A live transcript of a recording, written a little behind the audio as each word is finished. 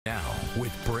Now,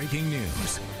 with breaking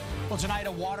news. Well, tonight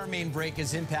a water main break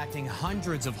is impacting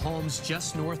hundreds of homes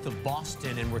just north of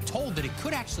Boston, and we're told that it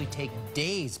could actually take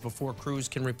days before crews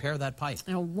can repair that pipe.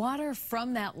 Now, water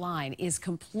from that line is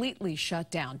completely shut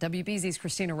down. WBZ's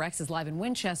Kristina Rex is live in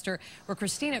Winchester, where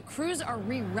Kristina, crews are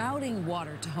rerouting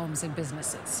water to homes and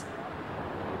businesses.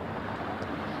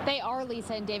 They are,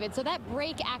 Lisa and David. So that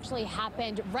break actually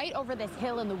happened right over this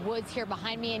hill in the woods here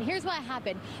behind me. And here's what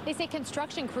happened. They say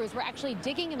construction crews were actually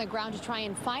digging in the ground to try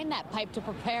and find that pipe to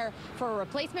prepare for a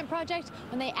replacement project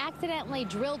when they accidentally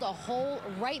drilled a hole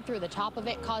right through the top of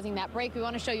it, causing that break. We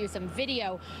want to show you some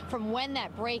video from when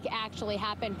that break actually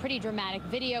happened. Pretty dramatic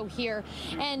video here.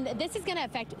 And this is going to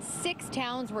affect 6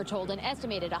 towns, we're told, an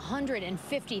estimated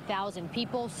 150,000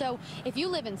 people. So if you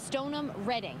live in Stoneham,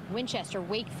 Reading, Winchester,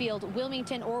 Wakefield,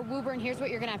 Wilmington, or Woburn, here's what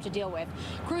you're going to have to deal with.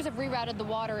 Crews have rerouted the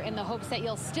water in the hopes that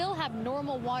you'll still have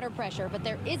normal water pressure, but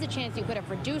there is a chance you could have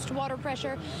reduced water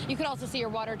pressure. You could also see your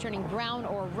water turning brown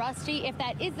or rusty. If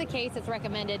that is the case, it's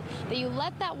recommended that you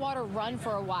let that water run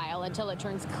for a while until it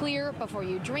turns clear before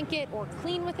you drink it or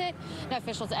clean with it. Now,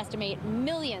 officials estimate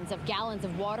millions of gallons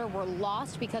of water were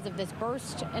lost because of this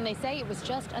burst, and they say it was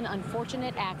just an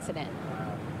unfortunate accident.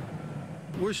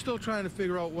 We're still trying to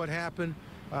figure out what happened.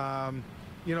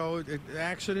 You know,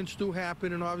 accidents do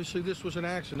happen, and obviously this was an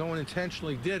accident. No one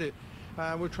intentionally did it.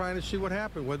 We're trying to see what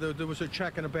happened, whether there was a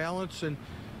check and a balance, and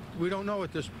we don't know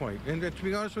at this point. And to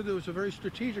be honest with you, it was a very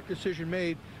strategic decision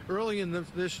made early in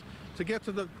this to get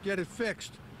it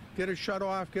fixed, get it shut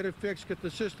off, get it fixed, get the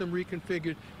system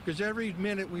reconfigured, because every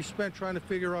minute we spent trying to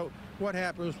figure out what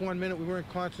happened was 1 minute we weren't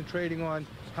concentrating on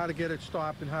how to get it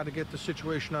stopped and how to get the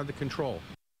situation under control.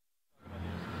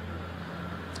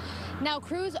 Now,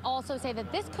 crews also say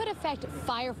that this could affect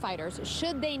firefighters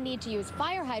should they need to use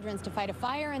fire hydrants to fight a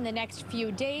fire in the next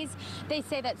few days. They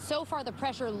say that so far the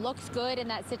pressure looks good and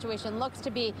that situation looks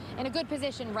to be in a good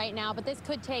position right now, but this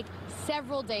could take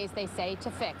several days, they say,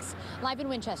 to fix. Live in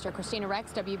Winchester, Kristina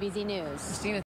Rex, WBZ News. Kristina,